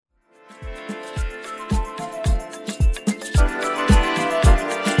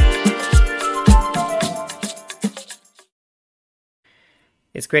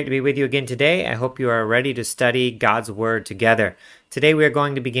great to be with you again today. I hope you are ready to study God's Word together. Today we are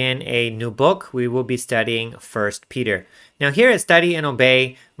going to begin a new book. We will be studying 1 Peter. Now here at Study and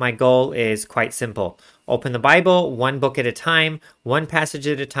Obey, my goal is quite simple. Open the Bible one book at a time, one passage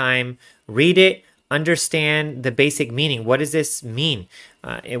at a time, read it, understand the basic meaning. What does this mean?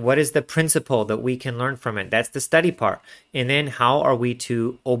 What is the principle that we can learn from it? That's the study part. And then how are we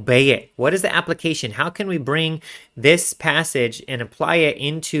to obey it? What is the application? How can we bring this passage and apply it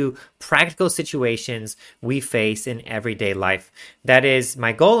into practical situations we face in everyday life? That is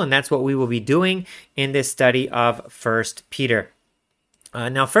my goal, and that's what we will be doing in this study of 1 Peter.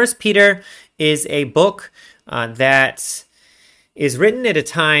 Now, 1 Peter is a book that is written at a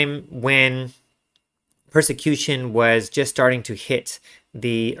time when persecution was just starting to hit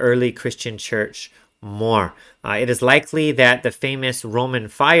the early Christian church more. It is likely that the famous Roman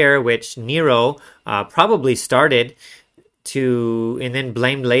fire, which Nero probably started and then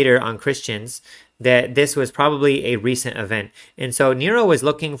blamed later on Christians, that this was probably a recent event. And so Nero was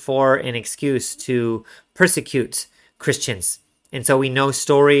looking for an excuse to persecute Christians. And so we know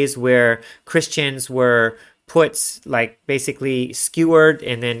stories where Christians were put, basically skewered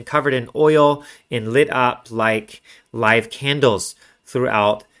and then covered in oil and lit up like live candles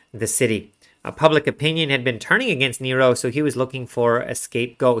throughout the city. Public opinion had been turning against Nero, so he was looking for a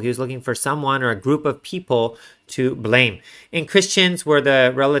scapegoat. He was looking for someone or a group of people to blame. And Christians were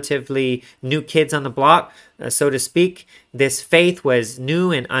the relatively new kids on the block, so to speak. This faith was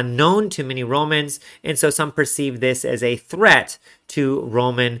new and unknown to many Romans, and so some perceived this as a threat to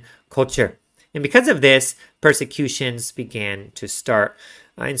Roman culture. And because of this, persecutions began to start.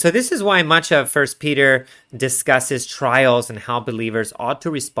 And so this is why much of 1 Peter discusses trials and how believers ought to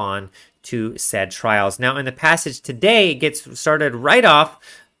respond to said trials. Now, in the passage today, it gets started right off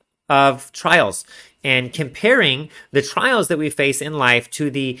of trials and comparing the trials that we face in life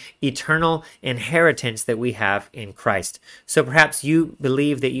to the eternal inheritance that we have in Christ. So perhaps you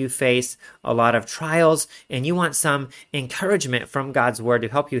believe that you face a lot of trials and you want some encouragement from God's Word to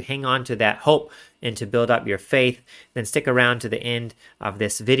help you hang on to that hope and to build up your faith. Then stick around to the end of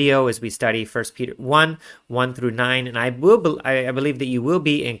this video as we study 1 Peter 1 through 9. And I believe that you will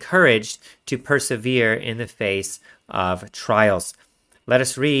be encouraged to persevere in the face of trials. Let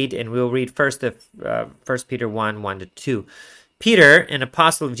us read, and we'll read first 1 Peter 1:1-2. Peter, an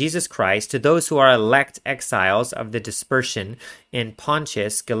apostle of Jesus Christ, to those who are elect exiles of the dispersion in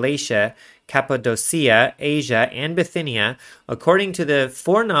Pontus, Galatia, Cappadocia, Asia, and Bithynia, according to the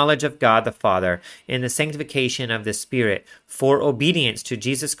foreknowledge of God the Father, in the sanctification of the Spirit, for obedience to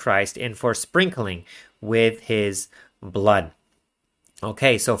Jesus Christ, and for sprinkling with his blood.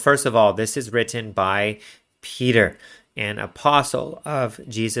 Okay, so first of all, this is written by Peter, an apostle of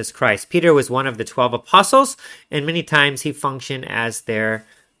Jesus Christ. Peter was one of the 12 apostles, and many times he functioned as their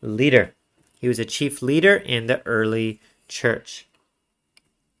leader. He was a chief leader in the early church.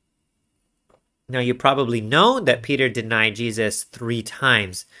 Now, you probably know that Peter denied Jesus 3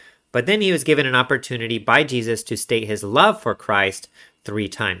 times, but then he was given an opportunity by Jesus to state his love for Christ 3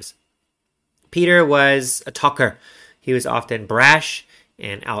 times. Peter was a talker. He was often brash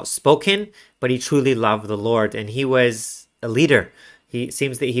and outspoken, but he truly loved the Lord, and he was a leader. It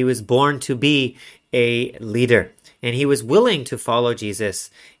seems that he was born to be a leader, and he was willing to follow Jesus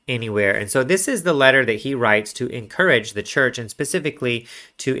anywhere. And so this is the letter that he writes to encourage the church, and specifically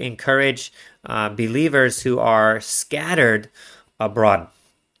to encourage believers who are scattered abroad.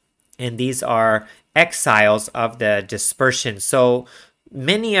 And these are exiles of the dispersion. So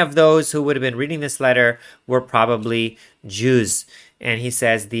many of those who would have been reading this letter were probably Jews. And he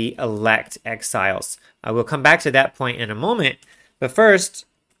says the elect exiles. We'll come back to that point in a moment. But first,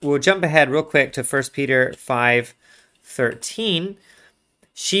 we'll jump ahead real quick to 1 Peter 5:13.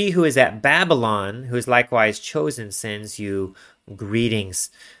 She who is at Babylon, who is likewise chosen, sends you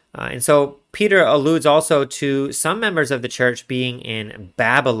greetings. And so Peter alludes also to some members of the church being in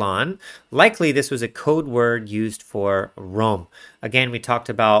Babylon. Likely this was a code word used for Rome. Again, we talked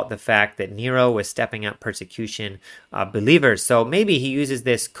about the fact that Nero was stepping up persecution of believers. So maybe he uses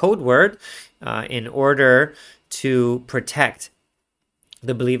this code word in order to protect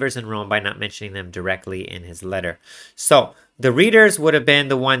the believers in Rome by not mentioning them directly in his letter. So the readers would have been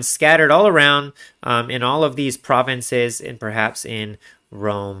the ones scattered all around in all of these provinces and perhaps in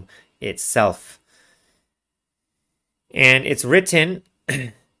Rome itself. And it's written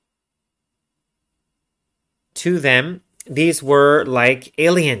to them. These were like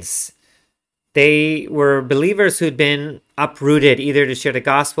aliens. They were believers who'd been uprooted either to share the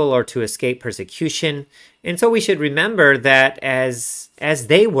gospel or to escape persecution. And so we should remember that as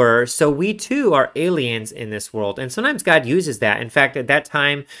they were, so we too are aliens in this world. And sometimes God uses that. In fact, at that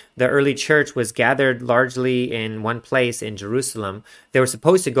time, the early church was gathered largely in one place in Jerusalem. They were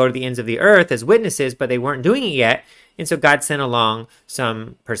supposed to go to the ends of the earth as witnesses, but they weren't doing it yet. And so God sent along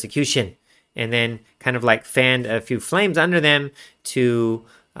some persecution and then kind of like fanned a few flames under them to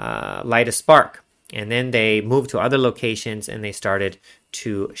light a spark. And then they moved to other locations and they started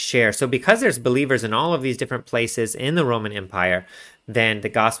to share. So because there's believers in all of these different places in the Roman Empire, then the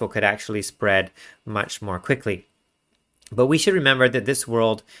gospel could actually spread much more quickly. But we should remember that this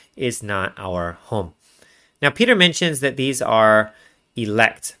world is not our home. Now, Peter mentions that these are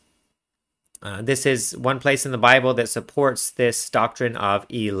elect. This is one place in the Bible that supports this doctrine of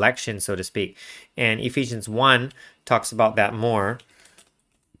election, so to speak. And Ephesians 1 talks about that more.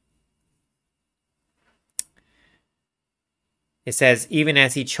 It says, even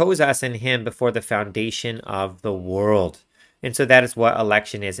as he chose us in him before the foundation of the world. And so that is what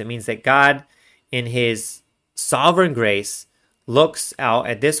election is. It means that God, in his sovereign grace, looks out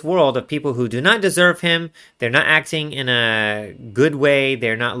at this world of people who do not deserve him. They're not acting in a good way.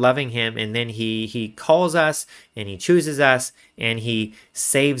 They're not loving him. And then he calls us and he chooses us and he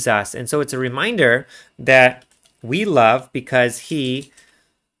saves us. And so it's a reminder that we love because he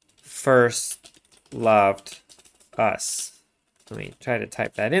first loved us. Let me try to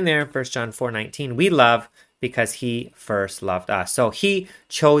type that in there. 1 John 4:19. We love because he first loved us. So he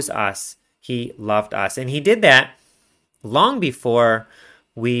chose us. He loved us. And he did that long before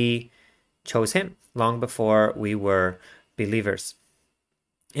we chose him, long before we were believers.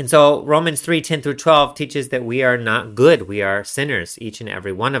 And so Romans 3:10 through 12 teaches that we are not good. We are sinners, each and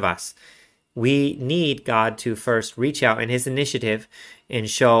every one of us. We need God to first reach out in his initiative and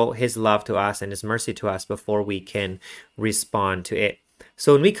show his love to us and his mercy to us before we can respond to it.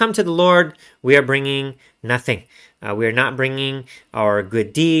 So when we come to the Lord, we are bringing nothing. We are not bringing our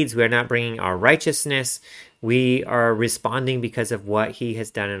good deeds. We are not bringing our righteousness. We are responding because of what he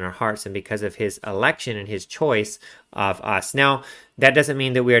has done in our hearts and because of his election and his choice of us. Now, that doesn't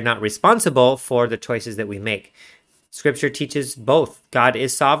mean that we are not responsible for the choices that we make. Scripture teaches both. God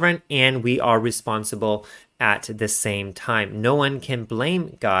is sovereign and we are responsible at the same time. No one can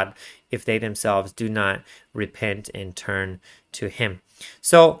blame God if they themselves do not repent and turn to him.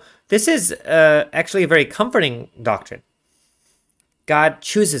 So this is actually a very comforting doctrine. God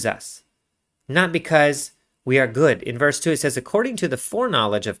chooses us, not because we are good. In verse 2, it says, according to the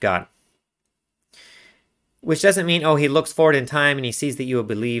foreknowledge of God. Which doesn't mean, he looks forward in time and he sees that you will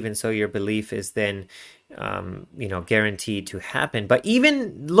believe, and so your belief is then, guaranteed to happen. But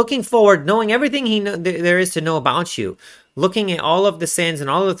even looking forward, knowing everything there is to know about you, looking at all of the sins and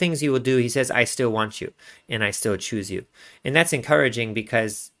all of the things you will do, he says, I still want you and I still choose you. And that's encouraging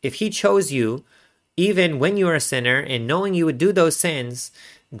because if he chose you, even when you are a sinner and knowing you would do those sins,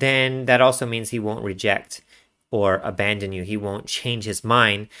 then that also means he won't reject or abandon you. He won't change his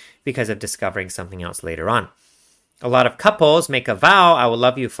mind because of discovering something else later on. A lot of couples make a vow, I will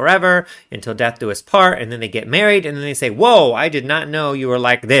love you forever until death do us part, and then they get married and then they say, whoa, I did not know you were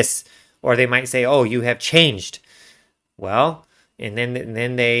like this. Or they might say, oh, you have changed. Well, and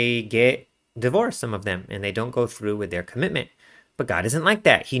then they get divorced, some of them, and they don't go through with their commitment. But God isn't like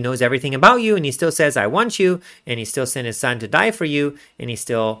that. He knows everything about you, and he still says, I want you, and he still sent his son to die for you, and he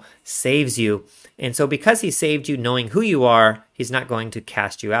still saves you. And so because he saved you knowing who you are, he's not going to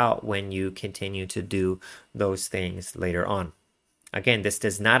cast you out when you continue to do those things later on. Again, this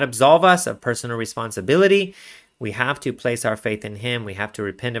does not absolve us of personal responsibility. We have to place our faith in him. We have to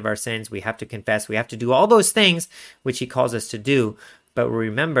repent of our sins. We have to confess. We have to do all those things which he calls us to do. But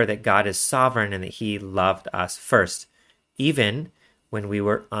remember that God is sovereign and that he loved us first, even when we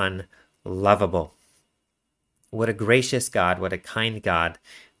were unlovable. What a gracious God, what a kind God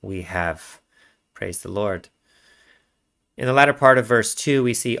we have. Praise the Lord. In the latter part of verse 2,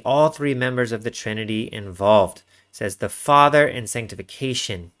 we see all three members of the Trinity involved. It says the Father in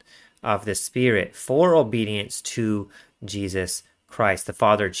sanctification of the Spirit for obedience to Jesus Christ. The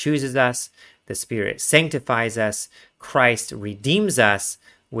Father chooses us, the Spirit sanctifies us, Christ redeems us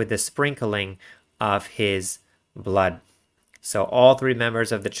with the sprinkling of his blood. So all three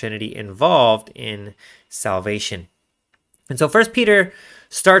members of the Trinity involved in salvation. And so 1 Peter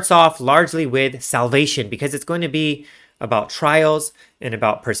starts off largely with salvation because it's going to be about trials and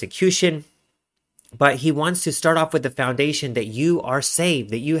about persecution. But he wants to start off with the foundation that you are saved,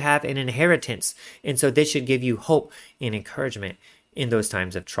 that you have an inheritance. And so this should give you hope and encouragement in those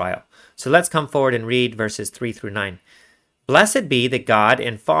times of trial. So let's come forward and read verses 3 through 9. Blessed be the God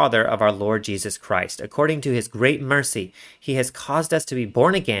and Father of our Lord Jesus Christ. According to his great mercy, he has caused us to be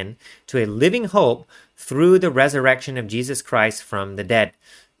born again to a living hope through the resurrection of Jesus Christ from the dead,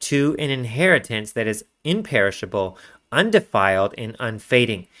 to an inheritance that is imperishable, undefiled, and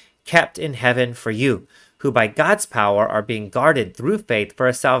unfading, kept in heaven for you, who by God's power are being guarded through faith for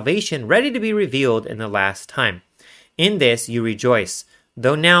a salvation ready to be revealed in the last time. In this you rejoice,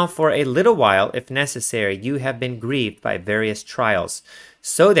 though now for a little while, if necessary, you have been grieved by various trials,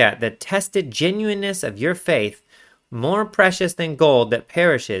 so that the tested genuineness of your faith, more precious than gold that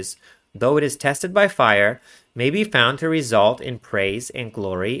perishes, though it is tested by fire, may be found to result in praise and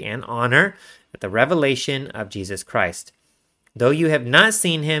glory and honor at the revelation of Jesus Christ. Though you have not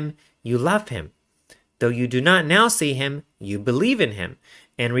seen him, you love him. Though you do not now see him, you believe in him,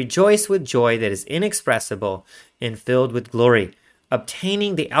 and rejoice with joy that is inexpressible and filled with glory,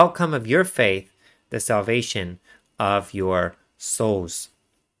 obtaining the outcome of your faith, the salvation of your souls.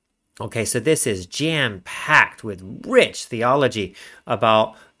 Okay, so this is jam-packed with rich theology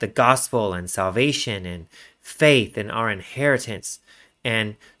about the gospel and salvation and faith and our inheritance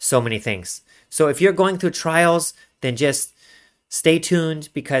and so many things. So if you're going through trials, then just stay tuned,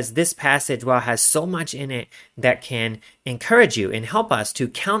 because this passage, while has so much in it that can encourage you and help us to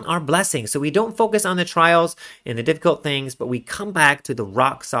count our blessings, so we don't focus on the trials and the difficult things, but we come back to the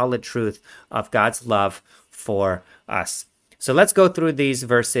rock-solid truth of God's love for us. So let's go through these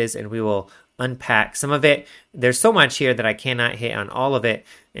verses and we will unpack some of it. There's so much here that I cannot hit on all of it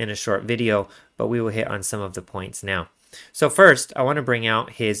in a short video, but we will hit on some of the points now. So first, I want to bring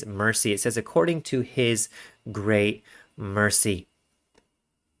out his mercy. It says, according to his great mercy.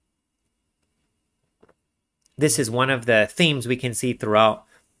 This is one of the themes we can see throughout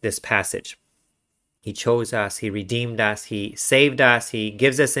this passage. He chose us, he redeemed us, he saved us, he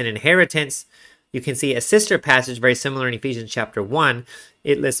gives us an inheritance. You can see a sister passage very similar in Ephesians chapter 1.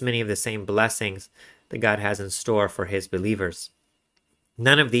 It lists many of the same blessings that God has in store for his believers.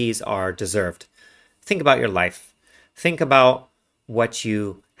 None of these are deserved. Think about your life. Think about what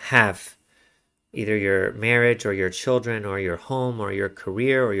you have. Either your marriage or your children or your home or your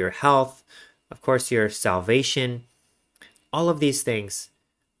career or your health. Of course, your salvation. All of these things.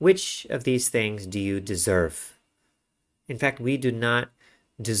 Which of these things do you deserve? In fact, we do not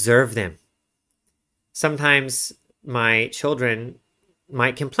deserve them. Sometimes my children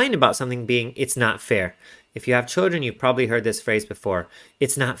might complain about something being, it's not fair. If you have children, you've probably heard this phrase before.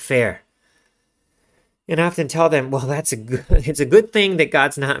 It's not fair. And I often tell them, well, it's a good thing that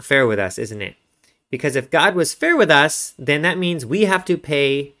God's not fair with us, isn't it? Because if God was fair with us, then that means we have to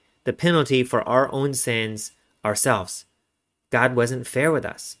pay the penalty for our own sins ourselves. God wasn't fair with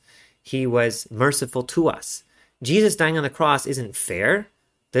us. He was merciful to us. Jesus dying on the cross isn't fair.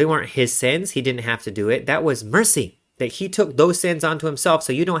 They weren't his sins. He didn't have to do it. That was mercy, that he took those sins onto himself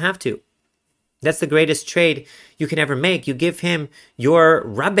so you don't have to. That's the greatest trade you can ever make. You give him your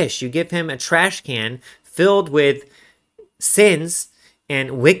rubbish. You give him a trash can filled with sins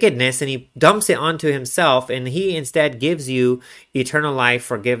and wickedness, and he dumps it onto himself, and he instead gives you eternal life,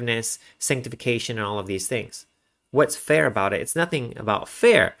 forgiveness, sanctification, and all of these things. What's fair about it? It's nothing about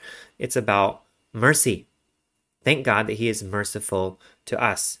fair. It's about mercy. Thank God that he is merciful to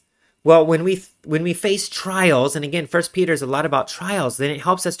us. Well, when we face trials, and again, 1 Peter is a lot about trials, then it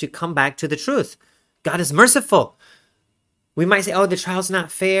helps us to come back to the truth. God is merciful. We might say, oh, the trial's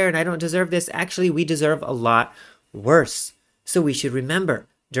not fair and I don't deserve this. Actually, we deserve a lot worse. So we should remember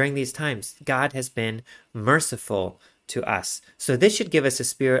during these times, God has been merciful to us. So this should give us a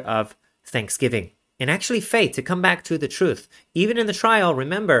spirit of thanksgiving and actually faith to come back to the truth. Even in the trial,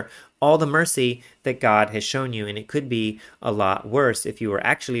 remember all the mercy that God has shown you. And it could be a lot worse if you were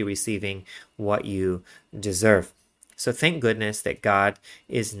actually receiving what you deserve. So thank goodness that God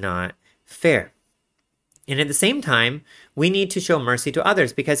is not fair. And at the same time, we need to show mercy to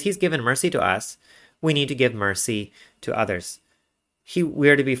others because he's given mercy to us. We need to give mercy to others. We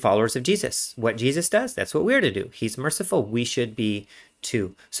are to be followers of Jesus. What Jesus does, that's what we're to do. He's merciful. We should be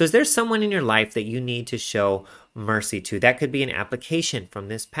too. So is there someone in your life that you need to show mercy to? That could be an application from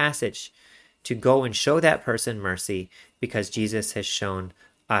this passage to go and show that person mercy because Jesus has shown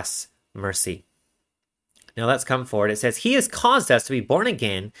us mercy. Now let's come forward. It says, he has caused us to be born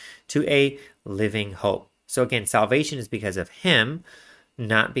again to a living hope. So again, salvation is because of him,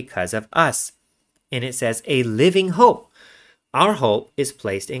 not because of us. And it says a living hope. Our hope is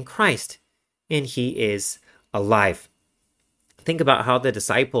placed in Christ, and he is alive. Think about how the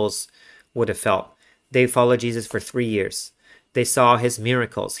disciples would have felt. They followed Jesus for 3 years. They saw his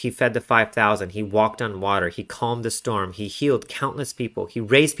miracles. He fed the 5,000. He walked on water. He calmed the storm. He healed countless people. He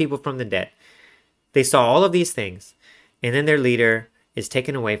raised people from the dead. They saw all of these things, and then their leader is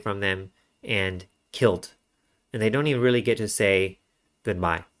taken away from them and killed. And they don't even really get to say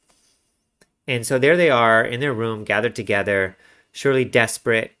goodbye. And so there they are in their room, gathered together, surely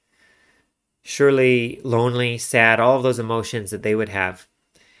desperate, surely lonely, sad, all of those emotions that they would have.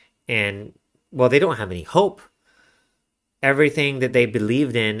 And, well, they don't have any hope. Everything that they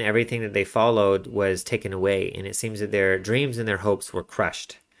believed in, everything that they followed was taken away. And it seems that their dreams and their hopes were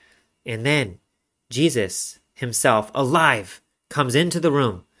crushed. And then Jesus himself, alive, comes into the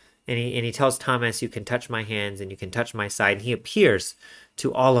room. And he tells Thomas, you can touch my hands and you can touch my side. And he appears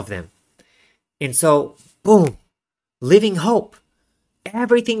to all of them. And so, boom, living hope.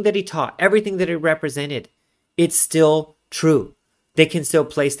 Everything that he taught, everything that he represented, it's still true. They can still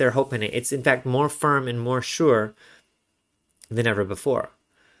place their hope in it. It's in fact more firm and more sure than ever before.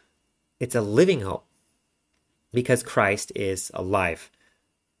 It's a living hope because Christ is alive.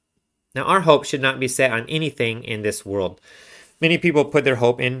 Now, our hope should not be set on anything in this world. Many people put their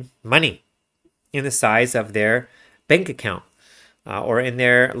hope in money, in the size of their bank account, or in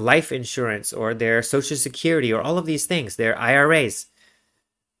their life insurance, or their Social Security, or all of these things, their IRAs.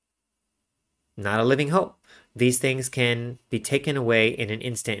 Not a living hope. These things can be taken away in an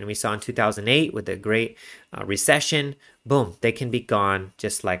instant. And we saw in 2008 with the great recession, boom, they can be gone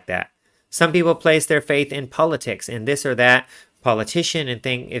just like that. Some people place their faith in politics, in this or that politician, and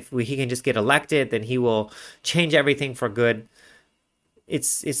think he can just get elected, then he will change everything for good.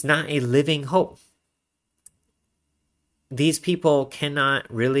 It's not a living hope. These people cannot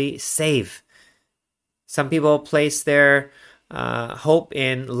really save. Some people place their hope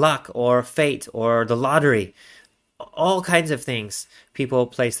in luck or fate or the lottery. All kinds of things people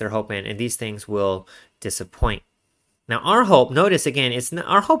place their hope in, and these things will disappoint. Now, our hope, notice again,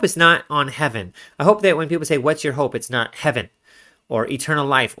 our hope is not on heaven. I hope that when people say, what's your hope? It's not heaven or eternal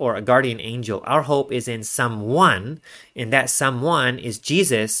life or a guardian angel. Our hope is in someone, and that someone is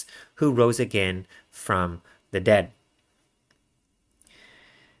Jesus, who rose again from the dead.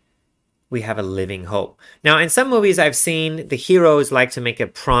 We have a living hope. Now, in some movies I've seen, the heroes like to make a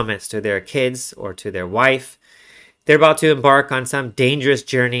promise to their kids or to their wife. They're about to embark on some dangerous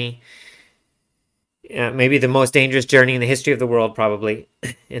journey, maybe the most dangerous journey in the history of the world, probably.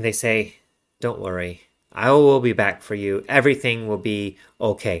 And they say, don't worry, I will be back for you. Everything will be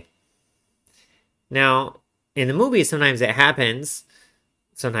okay. Now, in the movies, sometimes it happens.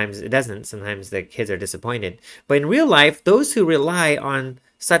 Sometimes it doesn't. Sometimes the kids are disappointed. But in real life, those who rely on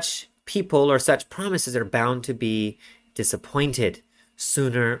such people or such promises are bound to be disappointed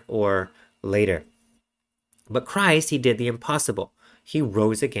sooner or later. But Christ, he did the impossible. He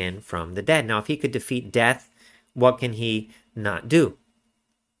rose again from the dead. Now, if he could defeat death, what can he not do?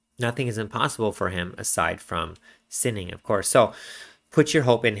 Nothing is impossible for him aside from sinning, of course. So put your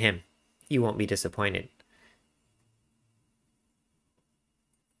hope in him. You won't be disappointed.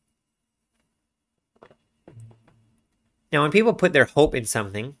 Now, when people put their hope in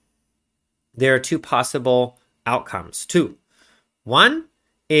something, there are two possible outcomes. Two. One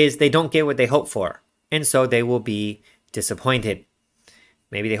is they don't get what they hope for, and so they will be disappointed.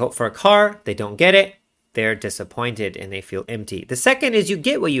 Maybe they hope for a car, they don't get it, they're disappointed and they feel empty. The second is you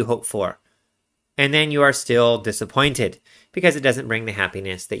get what you hope for, and then you are still disappointed because it doesn't bring the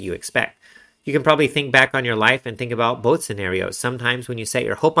happiness that you expect. You can probably think back on your life and think about both scenarios. Sometimes when you set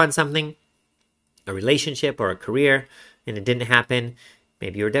your hope on something, a relationship or a career, and it didn't happen,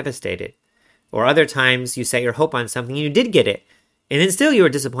 maybe you were devastated. Or other times you set your hope on something and you did get it, and then still you were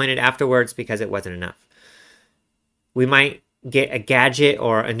disappointed afterwards because it wasn't enough. We might get a gadget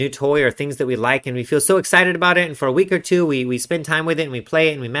or a new toy or things that we like, and we feel so excited about it, and for a week or two we spend time with it and we play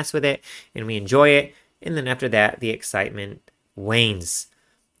it and we mess with it and we enjoy it, and then after that the excitement wanes.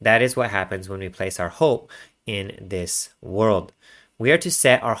 That is what happens when we place our hope in this world. We are to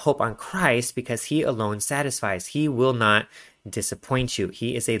set our hope on Christ because he alone satisfies. He will not disappoint you.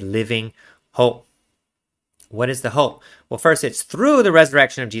 He is a living hope. What is the hope? Well, first, it's through the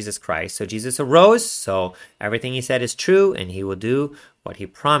resurrection of Jesus Christ. So Jesus arose, so everything he said is true, and he will do what he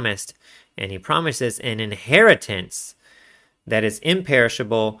promised. And he promises an inheritance that is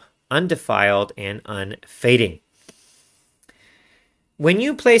imperishable, undefiled, and unfading. When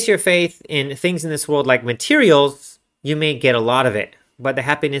you place your faith in things in this world like materials, you may get a lot of it, but the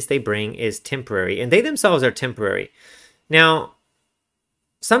happiness they bring is temporary, and they themselves are temporary. Now,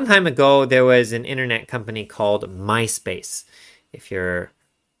 some time ago, there was an internet company called MySpace. If you're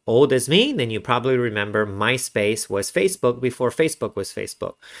old as me, then you probably remember MySpace was Facebook before Facebook was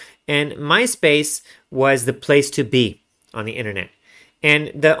Facebook. And MySpace was the place to be on the internet.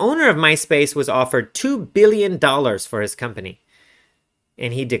 And the owner of MySpace was offered $2 billion for his company.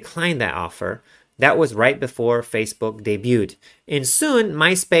 And he declined that offer. That was right before Facebook debuted. And soon,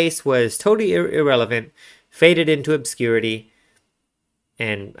 MySpace was totally irrelevant, faded into obscurity.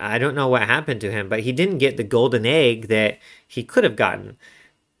 And I don't know what happened to him, but he didn't get the golden egg that he could have gotten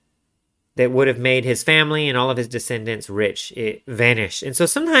that would have made his family and all of his descendants rich. It vanished. And so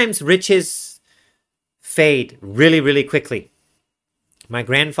sometimes riches fade really, really quickly. My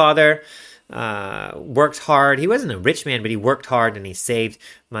grandfather worked hard. He wasn't a rich man, but he worked hard and he saved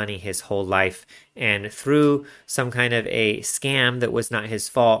money his whole life. And through some kind of a scam that was not his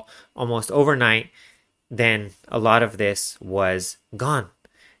fault, almost overnight, then a lot of this was gone.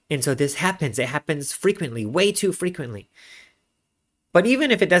 And so this happens. It happens frequently, way too frequently. But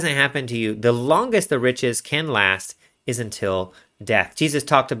even if it doesn't happen to you, the longest the riches can last is until death. Jesus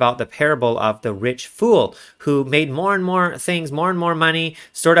talked about the parable of the rich fool who made more and more things, more and more money,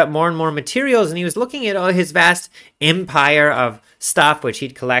 stored up more and more materials, and he was looking at all his vast empire of stuff which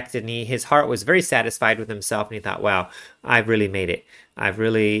he'd collected, and his heart was very satisfied with himself, and he thought, wow, I've really made it. I've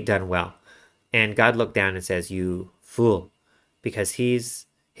really done well. And God looked down and says, you fool, because his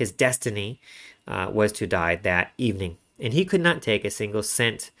destiny was to die that evening. And he could not take a single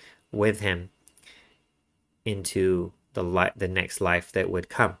cent with him into the next life that would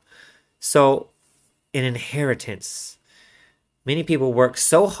come. So, an inheritance. Many people work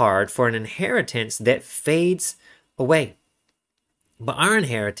so hard for an inheritance that fades away. But our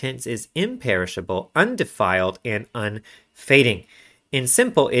inheritance is imperishable, undefiled, and unfading. In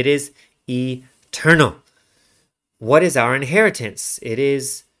simple, it is eternal. What is our inheritance? It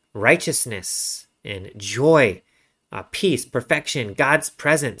is righteousness and joy, peace, perfection, God's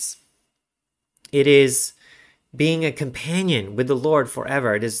presence. It is being a companion with the Lord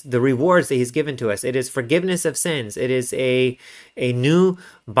forever. It is the rewards that he's given to us. It is forgiveness of sins. It is a new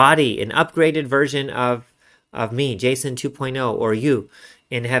body, an upgraded version of me, Jason 2.0, or you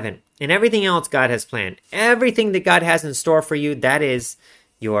in heaven. And everything else God has planned. Everything that God has in store for you, that is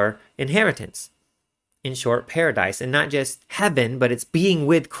your inheritance. In short, paradise. And not just heaven, but it's being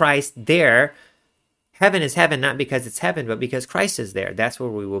with Christ there. Heaven is heaven, not because it's heaven, but because Christ is there. That's where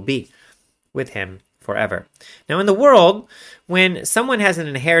we will be with him forever. Now, in the world, when someone has an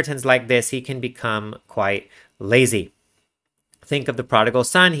inheritance like this, he can become quite lazy. Think of the prodigal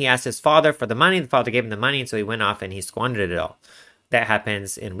son. He asked his father for the money. The father gave him the money, and so he went off and he squandered it all. That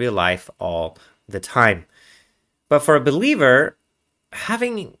happens in real life all the time. But for a believer,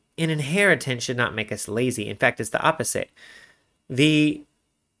 having an inheritance should not make us lazy. In fact, it's the opposite.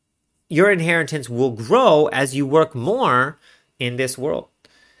 Your inheritance will grow as you work more in this world.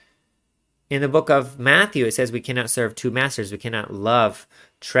 In the book of Matthew, it says we cannot serve two masters. We cannot love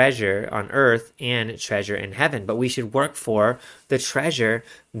treasure on earth and treasure in heaven, but we should work for the treasure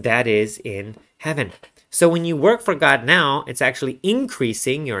that is in heaven. So when you work for God now, it's actually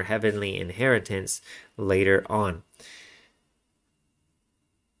increasing your heavenly inheritance later on.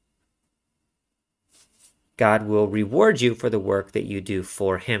 God will reward you for the work that you do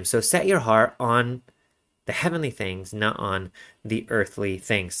for him. So set your heart on the heavenly things, not on the earthly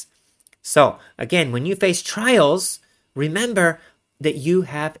things. So again, when you face trials, remember that you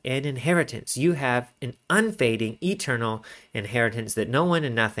have an inheritance. You have an unfading, eternal inheritance that no one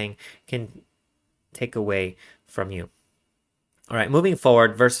and nothing can take away from you. All right, moving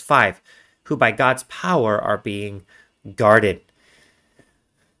forward, verse 5, who by God's power are being guarded.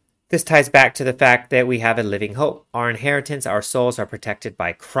 This ties back to the fact that we have a living hope. Our inheritance, our souls are protected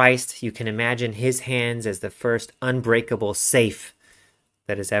by Christ. You can imagine his hands as the first unbreakable safe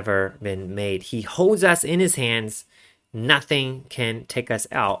that has ever been made. He holds us in his hands. Nothing can take us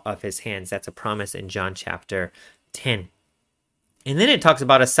out of his hands. That's a promise in John chapter 10. And then it talks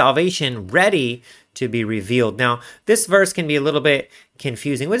about a salvation ready to be revealed. Now, this verse can be a little bit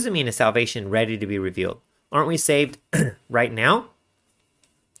confusing. What does it mean, a salvation ready to be revealed? Aren't we saved right now?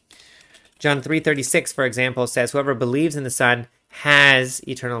 John 3:36, for example, says, whoever believes in the Son has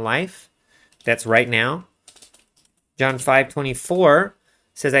eternal life. That's right now. John 5:24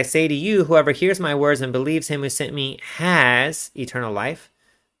 says, I say to you, whoever hears my words and believes him who sent me has eternal life.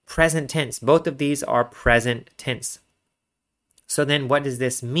 Present tense. Both of these are present tense. So then what does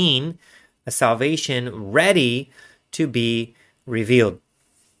this mean? A salvation ready to be revealed.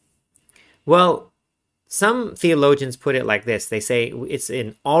 Well, some theologians put it like this. They say it's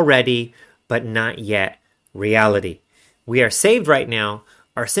an already but not yet reality. We are saved right now.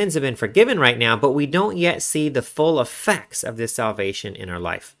 Our sins have been forgiven right now, but we don't yet see the full effects of this salvation in our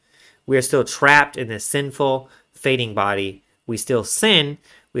life. We are still trapped in this sinful, fading body. We still sin.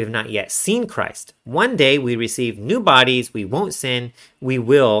 We have not yet seen Christ. One day we receive new bodies. We won't sin. We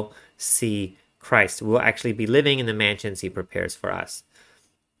will see Christ. We'll actually be living in the mansions he prepares for us.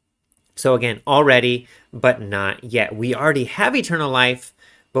 So again, already, but not yet. We already have eternal life,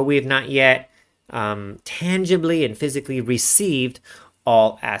 but we have not yet tangibly and physically received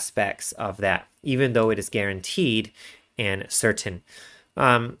all aspects of that, even though it is guaranteed and certain.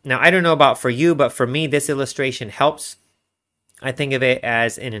 Now, I don't know about for you, but for me, this illustration helps. I think of it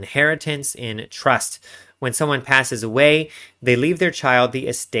as an inheritance in trust. When someone passes away, they leave their child the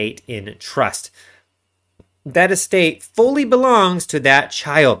estate in trust. That estate fully belongs to that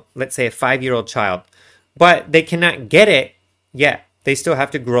child, let's say a 5-year-old child, but they cannot get it yet. They still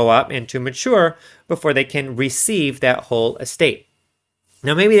have to grow up and to mature before they can receive that whole estate.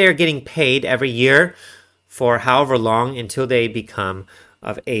 Now, maybe they're getting paid every year for however long until they become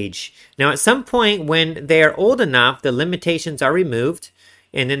of age. Now, at some point when they are old enough, the limitations are removed,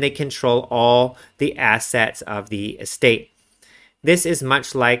 and then they control all the assets of the estate. This is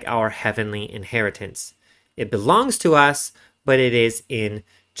much like our heavenly inheritance. It belongs to us, but it is in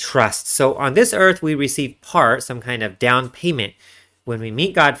trust. So on this earth, we receive part, some kind of down payment. When we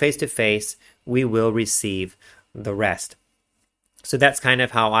meet God face to face, we will receive the rest. So that's kind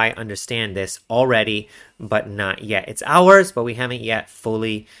of how I understand this, already, but not yet. It's ours, but we haven't yet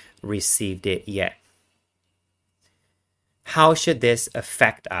fully received it yet. How should this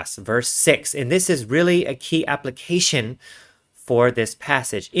affect us? Verse 6, and this is really a key application for this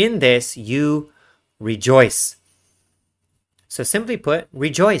passage. In this, you rejoice. So simply put,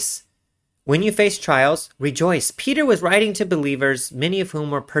 rejoice. When you face trials, rejoice. Peter was writing to believers, many of whom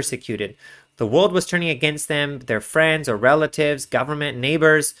were persecuted. The world was turning against them. Their friends or relatives, government,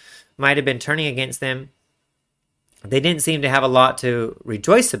 neighbors might have been turning against them. They didn't seem to have a lot to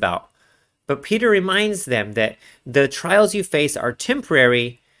rejoice about. But Peter reminds them that the trials you face are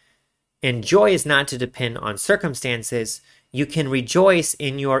temporary, and joy is not to depend on circumstances. You can rejoice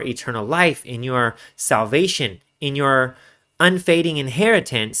in your eternal life, in your salvation, in your unfading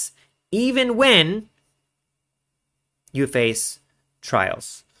inheritance, even when you face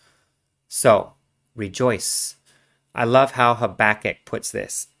trials. So, rejoice. I love how Habakkuk puts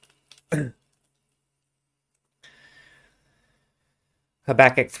this.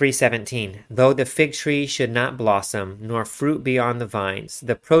 Habakkuk 3:17, though the fig tree should not blossom, nor fruit be on the vines,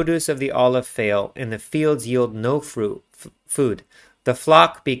 the produce of the olive fail, and the fields yield no food, the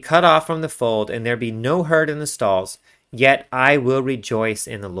flock be cut off from the fold, and there be no herd in the stalls, yet I will rejoice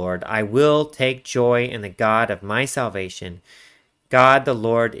in the Lord. I will take joy in the God of my salvation. God the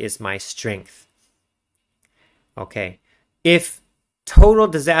Lord is my strength. Okay, if total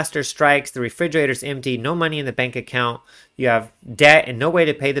disaster strikes, the refrigerator's empty, no money in the bank account, you have debt and no way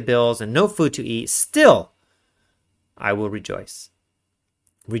to pay the bills and no food to eat, still, I will rejoice.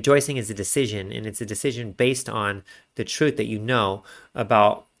 Rejoicing is a decision, and it's a decision based on the truth that you know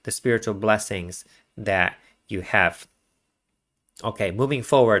about the spiritual blessings that you have. Okay, moving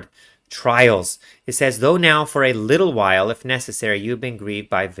forward, trials. It says, though now for a little while, if necessary, you have been grieved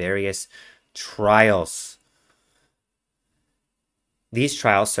by various trials. These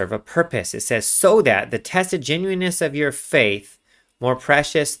trials serve a purpose. It says, so that the tested genuineness of your faith, more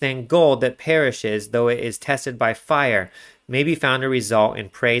precious than gold that perishes, though it is tested by fire, may be found to result in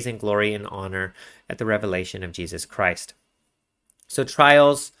praise and glory and honor at the revelation of Jesus Christ. So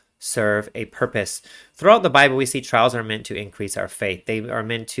trials serve a purpose. Throughout the Bible, we see trials are meant to increase our faith. They are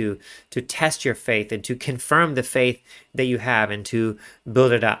meant to test your faith and to confirm the faith that you have and to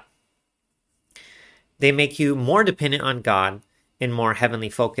build it up. They make you more dependent on God and more heavenly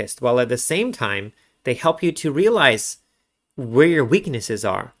focused, while at the same time, they help you to realize where your weaknesses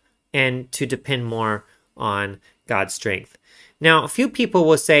are and to depend more on God's strength. Now, a few people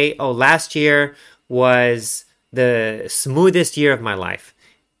will say, oh, last year was the smoothest year of my life.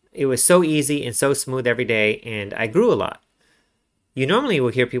 It was so easy and so smooth every day, and I grew a lot. You normally will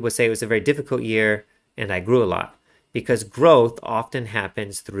hear people say it was a very difficult year and I grew a lot, because growth often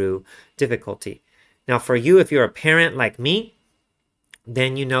happens through difficulty. Now, for you, if you're a parent like me,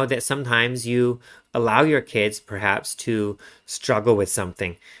 then you know that sometimes you allow your kids perhaps to struggle with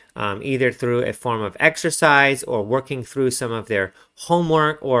something, either through a form of exercise or working through some of their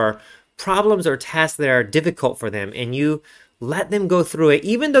homework or problems or tasks that are difficult for them, and you let them go through it,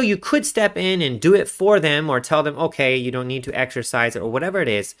 even though you could step in and do it for them or tell them, okay, you don't need to exercise or whatever it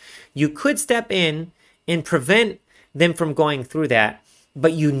is. You could step in and prevent them from going through that,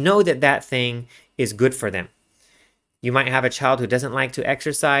 but you know that that thing is good for them. You might have a child who doesn't like to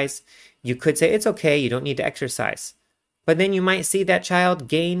exercise. You could say, it's okay, you don't need to exercise. But then you might see that child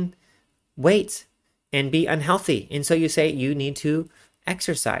gain weight and be unhealthy. And so you say, you need to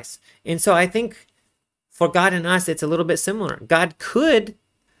exercise. And so I think for God and us, it's a little bit similar. God could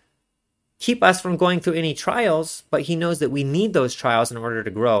keep us from going through any trials, but he knows that we need those trials in order to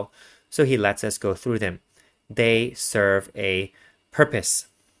grow. so he lets us go through them. They serve a purpose.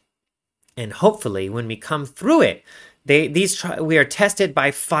 And hopefully, when we come through it, we are tested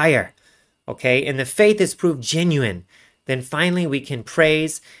by fire, okay? And the faith is proved genuine. Then finally, we can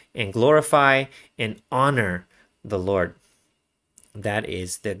praise and glorify and honor the Lord. That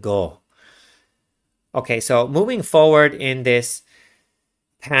is the goal. Okay, so moving forward in this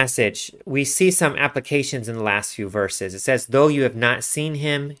passage, we see some applications in the last few verses. It says, though you have not seen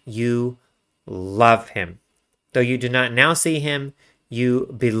him, you love him. Though you do not now see him,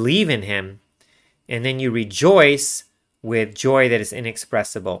 you believe in him, and then you rejoice with joy that is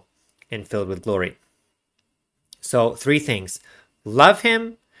inexpressible and filled with glory. So 3 things: love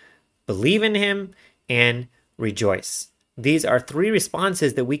him, believe in him, and rejoice. These are 3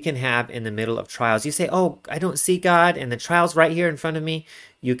 responses that we can have in the middle of trials. You say, oh, I don't see God, and the trial's right here in front of me.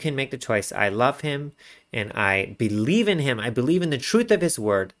 You can make the choice. I love him, and I believe in him. I believe in the truth of his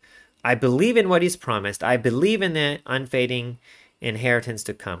word. I believe in what he's promised. I believe in the unfading inheritance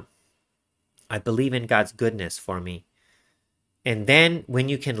to come. I believe in God's goodness for me. And then when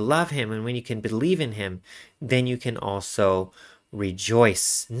you can love him and when you can believe in him, then you can also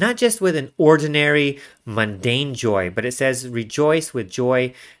rejoice. Not just with an ordinary, mundane joy, but it says rejoice with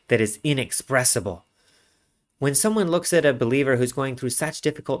joy that is inexpressible. When someone looks at a believer who's going through such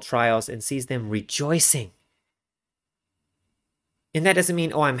difficult trials and sees them rejoicing, and that doesn't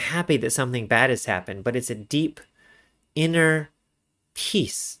mean, oh, I'm happy that something bad has happened, but it's a deep inner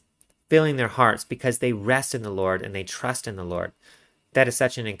peace filling their hearts because they rest in the Lord and they trust in the Lord. That is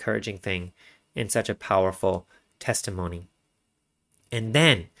such an encouraging thing and such a powerful testimony. And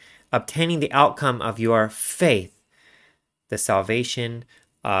then obtaining the outcome of your faith, the salvation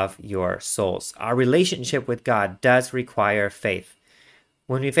of your souls. Our relationship with God does require faith.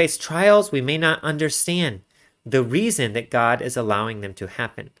 When we face trials, we may not understand the reason that God is allowing them to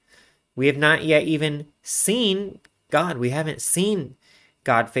happen. We have not yet even seen God. We haven't seen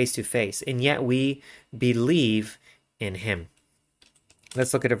God face to face, and yet we believe in him.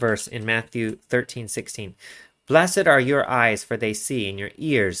 Let's look at a verse in Matthew 13:16. Blessed are your eyes, for they see, and your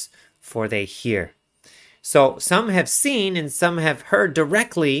ears, for they hear. So some have seen and some have heard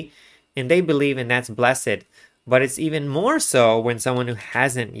directly, and they believe, and that's blessed. But it's even more so when someone who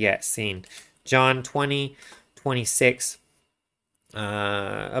hasn't yet seen. John 20:26.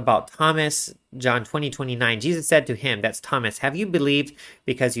 About Thomas, John 20:29, Jesus said to him, that's Thomas, have you believed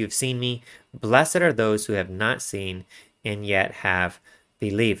because you've seen me? Blessed are those who have not seen and yet have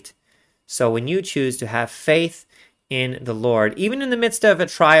believed. So when you choose to have faith in the Lord, even in the midst of a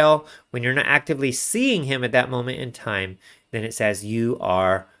trial, when you're not actively seeing him at that moment in time, then it says you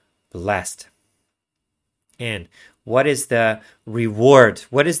are blessed. And what is the reward?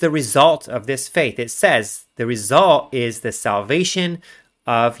 What is the result of this faith? It says the result is the salvation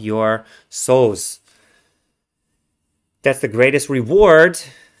of your souls. That's the greatest reward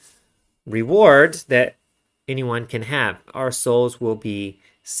that anyone can have. Our souls will be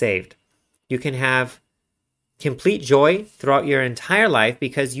saved. You can have complete joy throughout your entire life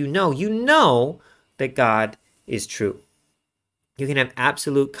because you know that God is true. You can have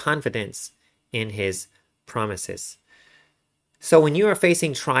absolute confidence in his promises. So when you are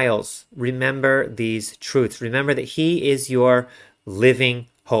facing trials, remember these truths. Remember that he is your living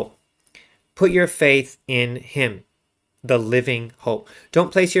hope. Put your faith in him, the living hope.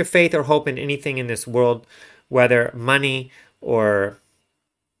 Don't place your faith or hope in anything in this world, whether money or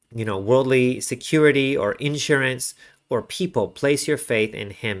worldly security or insurance or people. Place your faith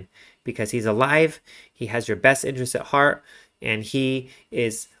in him because he's alive. He has your best interest at heart, and he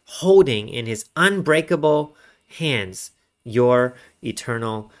is holding in his unbreakable hands your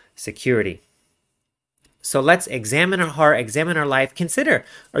eternal security. So let's examine our heart, examine our life. Consider,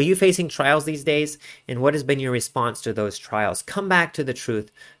 are you facing trials these days? And what has been your response to those trials? Come back to the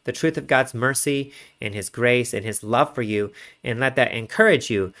truth of God's mercy and his grace and his love for you, and let that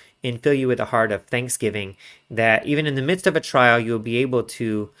encourage you and fill you with a heart of thanksgiving, that even in the midst of a trial, you'll be able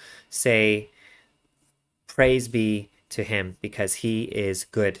to say, praise be to him because he is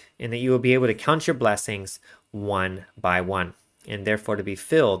good, and that you will be able to count your blessings one by one, and therefore to be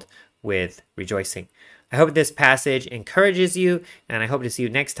filled with rejoicing. I hope this passage encourages you, and I hope to see you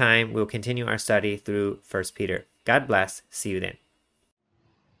next time. We'll continue our study through 1 Peter. God bless. See you then.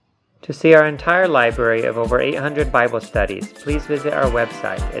 To see our entire library of over 800 Bible studies, please visit our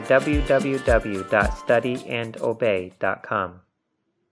website at www.studyandobey.com.